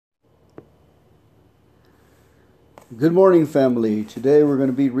Good morning, family. Today we're going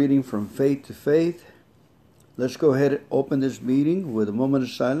to be reading from Faith to Faith. Let's go ahead and open this meeting with a moment of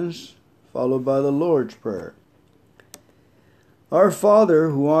silence, followed by the Lord's Prayer. Our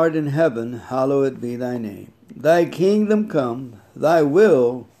Father, who art in heaven, hallowed be thy name. Thy kingdom come, thy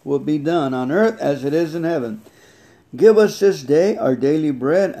will be done on earth as it is in heaven. Give us this day our daily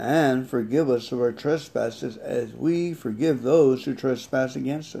bread, and forgive us of our trespasses as we forgive those who trespass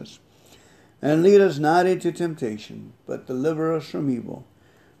against us. And lead us not into temptation, but deliver us from evil.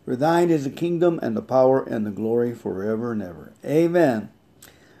 For thine is the kingdom and the power and the glory forever and ever. Amen.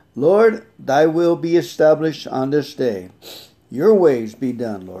 Lord, thy will be established on this day. Your ways be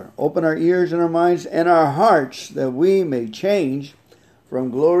done, Lord. Open our ears and our minds and our hearts that we may change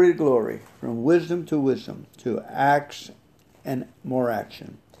from glory to glory, from wisdom, to acts and more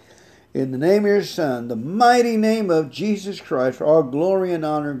action. In the name of your Son, the mighty name of Jesus Christ, all glory and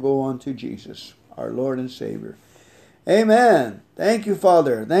honor go unto Jesus, our Lord and Savior. Amen. Thank you,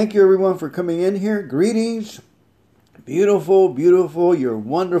 Father. Thank you, everyone, for coming in here. Greetings. Beautiful, beautiful, your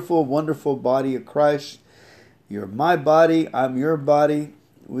wonderful, wonderful body of Christ. You're my body. I'm your body.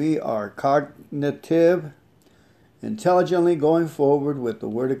 We are cognitive, intelligently going forward with the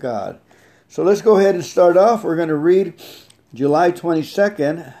Word of God. So let's go ahead and start off. We're going to read July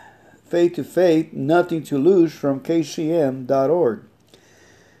 22nd, Faith to Faith, Nothing to Lose from KCM.org.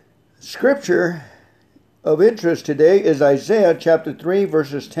 Scripture of interest today is Isaiah chapter 3,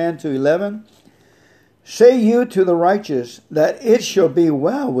 verses 10 to 11. Say you to the righteous that it shall be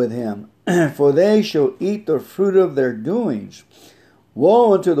well with him, for they shall eat the fruit of their doings.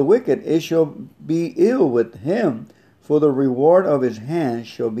 Woe unto the wicked, it shall be ill with him, for the reward of his hand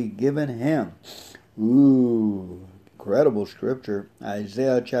shall be given him. Ooh. Incredible scripture.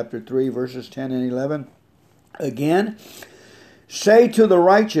 Isaiah chapter 3, verses 10 and 11. Again, say to the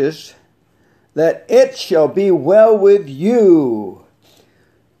righteous that it shall be well with you,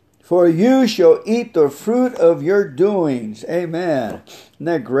 for you shall eat the fruit of your doings. Amen. Isn't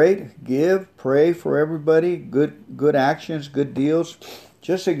that great? Give, pray for everybody. Good actions, good deals.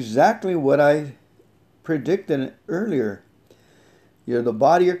 Just exactly what I predicted earlier. You're the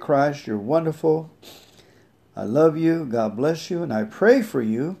body of Christ. You're wonderful. I love you, God bless you, and I pray for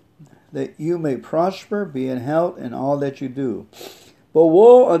you that you may prosper, be in health in all that you do. But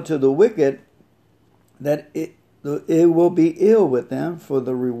woe unto the wicked that it will be ill with them, for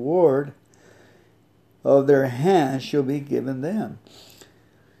the reward of their hands shall be given them.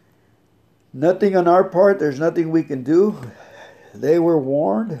 Nothing on our part, there's nothing we can do. They were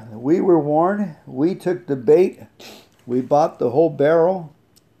warned, we were warned, we took the bait, we bought the whole barrel.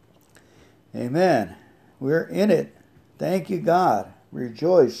 Amen. We're in it. Thank you, God.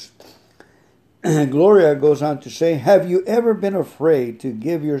 Rejoice. Gloria goes on to say, have you ever been afraid to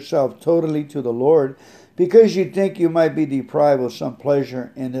give yourself totally to the Lord because you think you might be deprived of some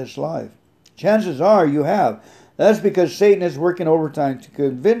pleasure in this life? Chances are you have. That's because Satan is working overtime to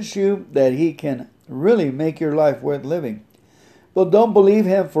convince you that he can really make your life worth living. But don't believe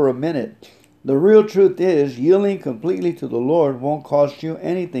him for a minute. The real truth is, yielding completely to the Lord won't cost you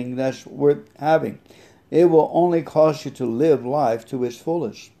anything that's worth having. It will only cost you to live life to its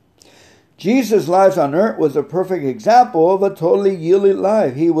fullest. Jesus' life on earth was a perfect example of a totally yielded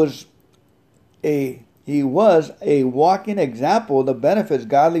life. He was a walking example of the benefits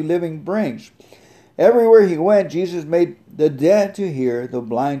godly living brings. Everywhere he went, Jesus made the dead to hear, the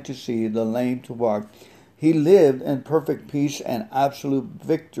blind to see, the lame to walk. He lived in perfect peace and absolute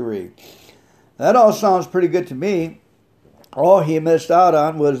victory. That all sounds pretty good to me. All he missed out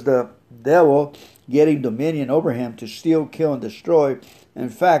on was the devil getting dominion over him to steal, kill, and destroy. In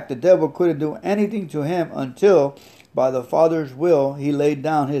fact, the devil couldn't do anything to him until, by the Father's will, he laid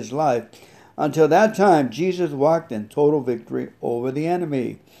down his life. Until that time, Jesus walked in total victory over the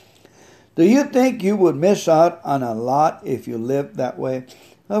enemy. Do you think you would miss out on a lot if you lived that way?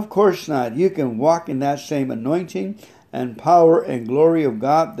 Of course not. You can walk in that same anointing and power and glory of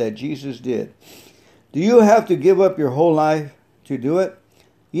God that Jesus did. Do you have to give up your whole life to do it?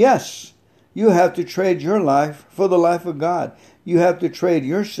 Yes. You have to trade your life for the life of God. You have to trade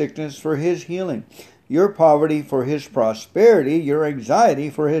your sickness for his healing, your poverty for his prosperity, your anxiety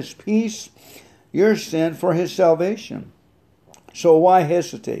for his peace, your sin for his salvation. So why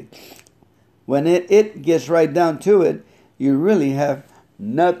hesitate? When it gets right down to it, you really have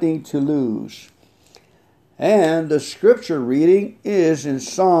nothing to lose. And the scripture reading is in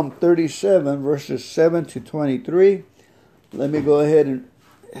Psalm 37, verses 7 to 23. Let me go ahead and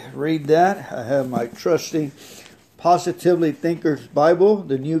read that. I have my trusty Positively Thinker's Bible,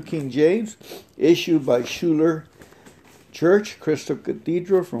 the New King James, issued by Schuler Church, Crystal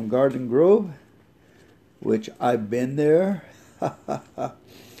Cathedral from Garden Grove. which I've been there.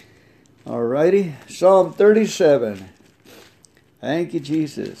 Alrighty, Psalm 37. Thank you,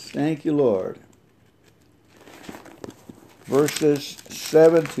 Jesus. Thank you, Lord. Verses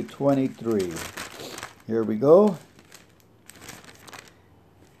 7 to 23. Here we go.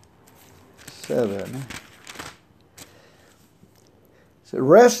 7. So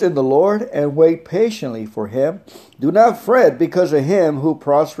rest in the Lord and wait patiently for him. Do not fret because of him who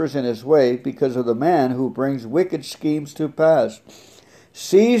prospers in his way, because of the man who brings wicked schemes to pass.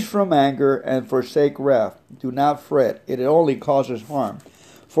 Cease from anger and forsake wrath. Do not fret, it only causes harm.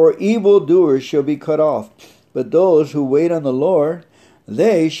 For evildoers shall be cut off, but those who wait on the Lord,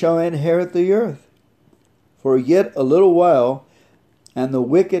 they shall inherit the earth. For yet a little while, and the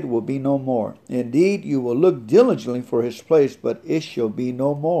wicked will be no more. Indeed, you will look diligently for his place, but it shall be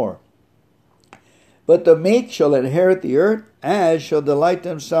no more. But the meek shall inherit the earth, and shall delight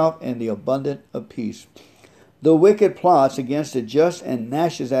themselves in the abundance of peace. The wicked plots against the just and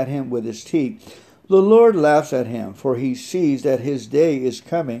gnashes at him with his teeth. The Lord laughs at him, for he sees that his day is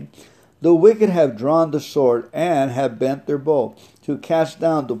coming. The wicked have drawn the sword, and have bent their bow, to cast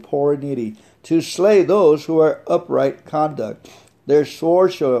down the poor and needy, to slay those who are upright conduct. Their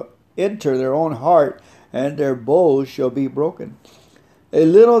sword shall enter their own heart, and their bows shall be broken. A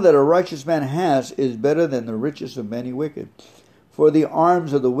little that a righteous man has is better than the riches of many wicked. For the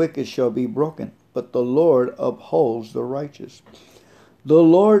arms of the wicked shall be broken, but the Lord upholds the righteous. The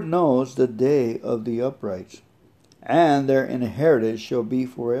Lord knows the day of the upright, and their inheritance shall be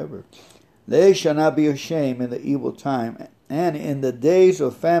forever. They shall not be ashamed in the evil time, and in the days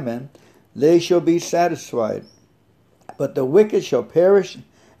of famine they shall be satisfied. But the wicked shall perish,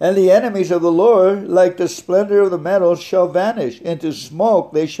 and the enemies of the Lord, like the splendor of the metals, shall vanish. Into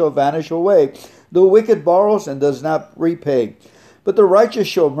smoke they shall vanish away. The wicked borrows and does not repay, but the righteous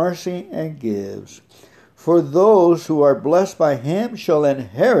show mercy and gives. For those who are blessed by him shall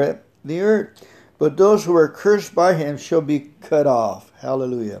inherit the earth, but those who are cursed by him shall be cut off.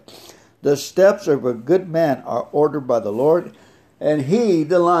 Hallelujah. The steps of a good man are ordered by the Lord, and he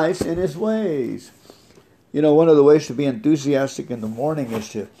delights in his ways. You know, one of the ways to be enthusiastic in the morning is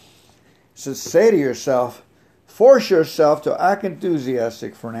to say to yourself, force yourself to act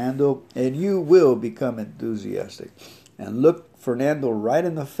enthusiastic, Fernando, and you will become enthusiastic. And look Fernando right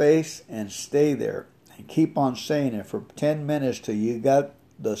in the face and stay there. And keep on saying it for 10 minutes till you got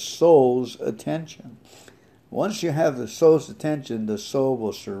the soul's attention. Once you have the soul's attention, the soul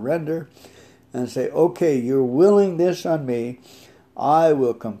will surrender and say, okay, you're willing this on me. I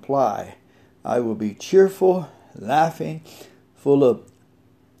will comply. I will be cheerful, laughing, full of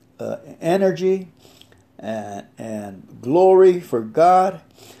energy and glory for God,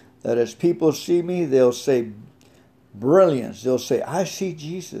 that as people see me, they'll say brilliance. They'll say, I see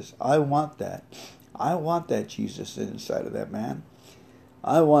Jesus. I want that. I want that Jesus inside of that man.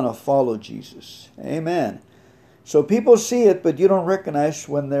 I want to follow Jesus. Amen. So people see it, but you don't recognize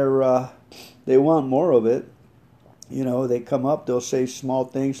when they want more of it. You know, they come up, they'll say small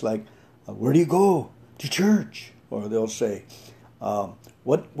things like, where do you go? To church. Or they'll say,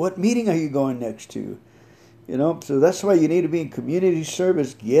 what meeting are you going next to? You know, so that's why you need to be in community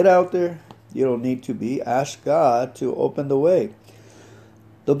service. Get out there. You don't need to be. Ask God to open the way.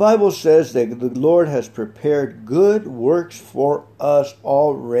 The Bible says that the Lord has prepared good works for us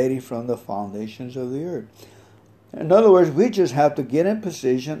already from the foundations of the earth. In other words, we just have to get in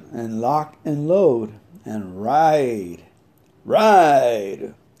position and lock and load and ride.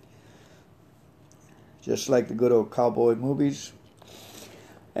 Ride. Just like the good old cowboy movies.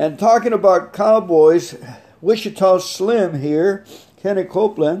 And talking about cowboys, Wichita Slim here, Kenny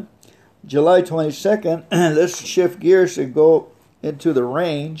Copeland, July 22nd. Let's shift gears and go into the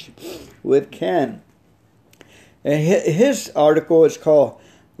range with Ken. And his article is called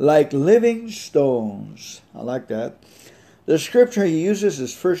Like Living Stones. I like that. The scripture he uses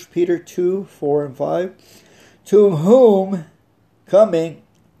is 1 Peter 2, 4 and 5. To whom coming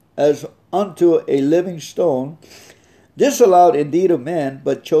as unto a living stone, disallowed indeed of men,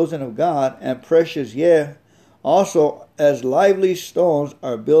 but chosen of God, and precious, yea, also as lively stones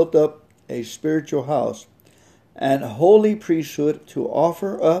are built up a spiritual house, and holy priesthood, to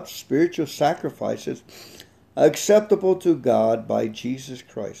offer up spiritual sacrifices acceptable to God by Jesus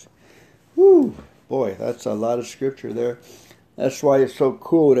Christ. Whew, boy, that's a lot of scripture there. That's why it's so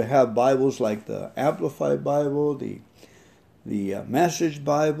cool to have Bibles like the Amplified Bible, the Message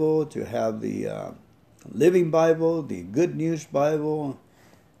Bible, to have the Living Bible, the Good News Bible,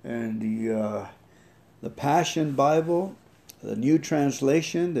 and the Passion Bible, the New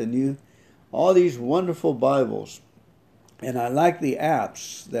Translation, all these wonderful Bibles. And I like the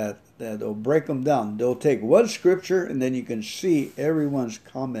apps that they'll break them down. They'll take one scripture and then you can see everyone's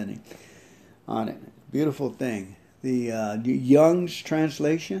commenting on it. Beautiful thing. The Young's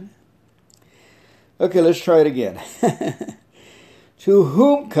translation. Okay, let's try it again. To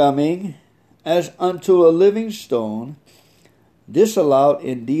whom coming as unto a living stone, disallowed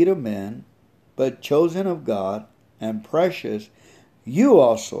indeed of men, but chosen of God and precious, you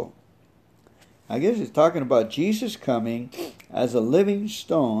also. I guess it's talking about Jesus coming as a living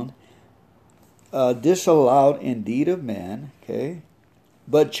stone, disallowed indeed of man, okay,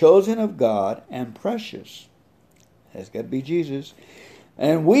 but chosen of God and precious. That's got to be Jesus.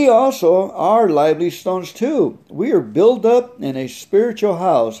 And we also are lively stones too. We are built up in a spiritual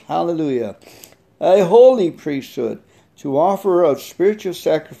house, hallelujah, a holy priesthood, to offer up spiritual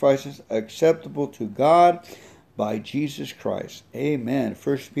sacrifices acceptable to God by Jesus Christ. Amen.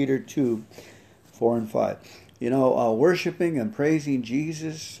 1 Peter 2, 4 and 5. Worshiping and praising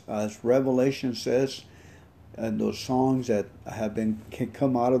Jesus, as Revelation says, and those songs that can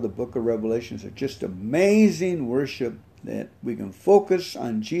come out of the book of Revelations are just amazing worship, that we can focus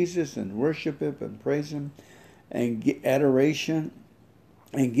on Jesus and worship Him and praise Him and get adoration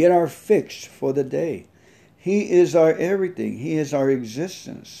and get our fix for the day. He is our everything. He is our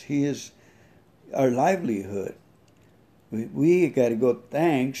existence. He is our livelihood. We got to go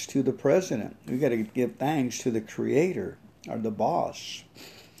thanks to the president. We got to give thanks to the Creator, or the boss.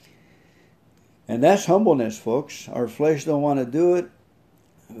 And that's humbleness, folks. Our flesh don't want to do it.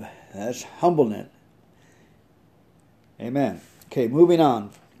 That's humbleness. Amen. Okay, moving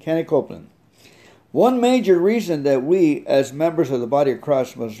on. Kenny Copeland. One major reason that we, as members of the body of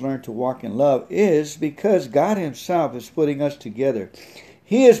Christ, must learn to walk in love is because God Himself is putting us together.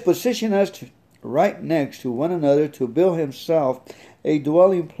 He has positioned us right next to one another to build Himself a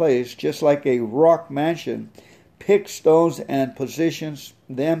dwelling place, just like a rock mansion picks stones and positions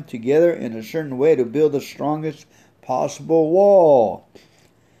them together in a certain way to build the strongest possible wall.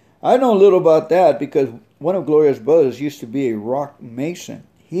 I know a little about that because one of Gloria's brothers used to be a rock mason.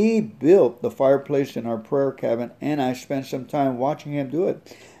 He built the fireplace in our prayer cabin, and I spent some time watching him do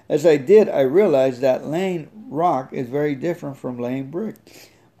it. As I did, I realized that laying rock is very different from laying brick.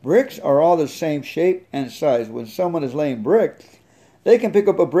 Bricks are all the same shape and size. When someone is laying brick, they can pick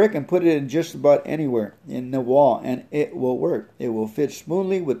up a brick and put it in just about anywhere in the wall, and it will work. It will fit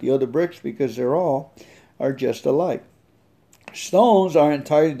smoothly with the other bricks because they're all are just alike. Stones are an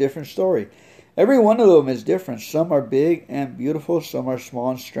entirely different story. Every one of them is different. Some are big and beautiful. Some are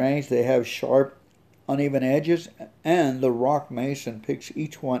small and strange. They have sharp, uneven edges, and the rock mason picks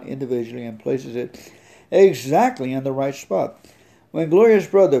each one individually and places it exactly in the right spot. When Gloria's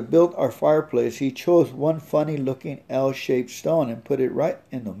brother built our fireplace, he chose one funny-looking L-shaped stone and put it right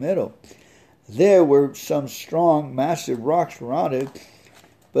in the middle. There were some strong, massive rocks around it,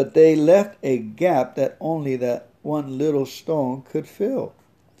 but they left a gap that only that one little stone could fill.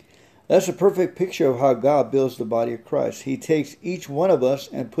 That's a perfect picture of how God builds the body of Christ. He takes each one of us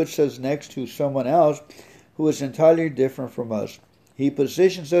and puts us next to someone else who is entirely different from us. He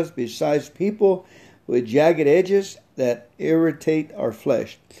positions us beside people with jagged edges that irritate our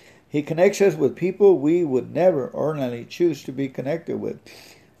flesh. He connects us with people we would never ordinarily choose to be connected with.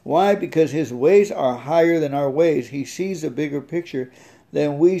 Why? Because His ways are higher than our ways. He sees a bigger picture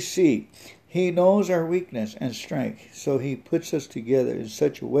than we see. He knows our weakness and strength, so He puts us together in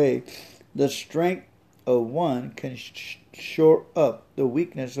such a way the strength of one can shore up the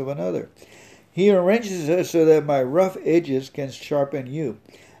weakness of another. He arranges us so that my rough edges can sharpen you,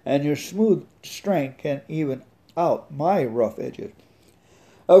 and your smooth strength can even out my rough edges.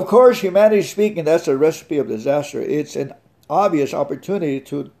 Of course, humanity speaking, that's a recipe of disaster. It's an obvious opportunity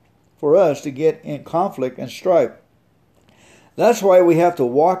for us to get in conflict and strife. That's why we have to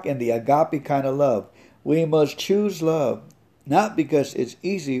walk in the agape kind of love. We must choose love, not because it's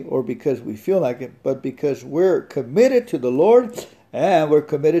easy or because we feel like it, but because we're committed to the Lord and we're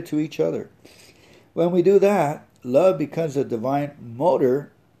committed to each other. When we do that, love becomes a divine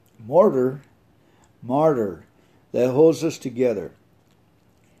mortar that holds us together.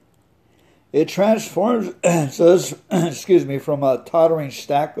 It transforms us, from a tottering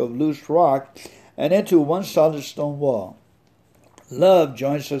stack of loose rock and into one solid stone wall. Love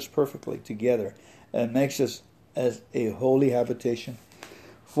joins us perfectly together and makes us as a holy habitation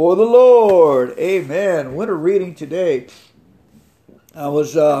for the Lord. Amen. What a reading today. I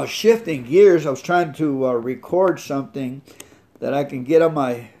was shifting gears. I was trying to record something that I can get on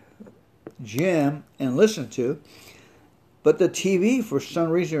my gym and listen to, but the TV for some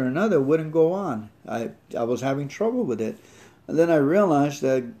reason or another wouldn't go on. I was having trouble with it, and then I realized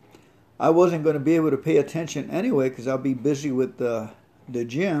that I wasn't going to be able to pay attention anyway because I'll be busy with the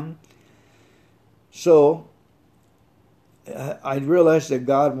gym. So I realized that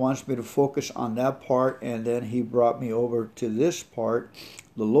God wants me to focus on that part, and then He brought me over to this part,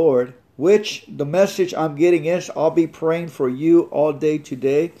 the Lord, which the message I'm getting is, I'll be praying for you all day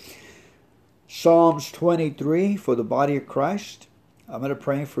today. Psalms 23 for the body of Christ. I'm going to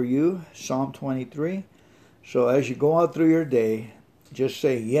pray for you, Psalm 23. So as you go out through your day, just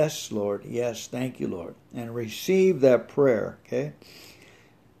say, yes, Lord, yes, thank you, Lord, and receive that prayer, okay?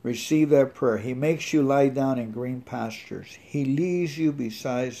 Receive that prayer. He makes you lie down in green pastures. He leads you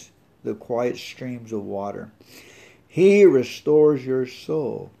beside the quiet streams of water. He restores your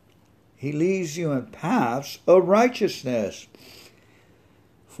soul. He leads you in paths of righteousness.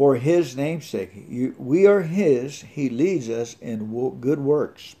 For His name's sake, we are His. He leads us in good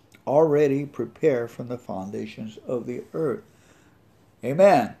works, already prepared from the foundations of the earth.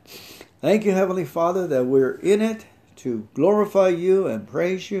 Amen. Thank you, Heavenly Father, that we're in it to glorify you and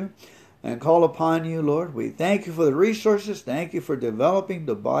praise you and call upon you, Lord. We thank you for the resources. Thank you for developing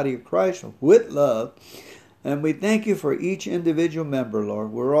the body of Christ with love. And we thank you for each individual member,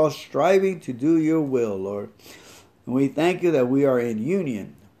 Lord. We're all striving to do your will, Lord. And we thank you that we are in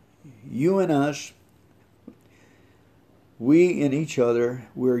union. You and us, we and each other,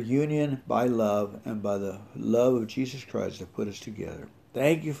 we're union by love and by the love of Jesus Christ that put us together.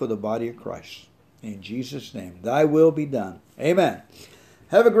 Thank you for the body of Christ. In Jesus' name, thy will be done. Amen.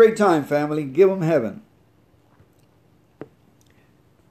 Have a great time, family. Give them heaven.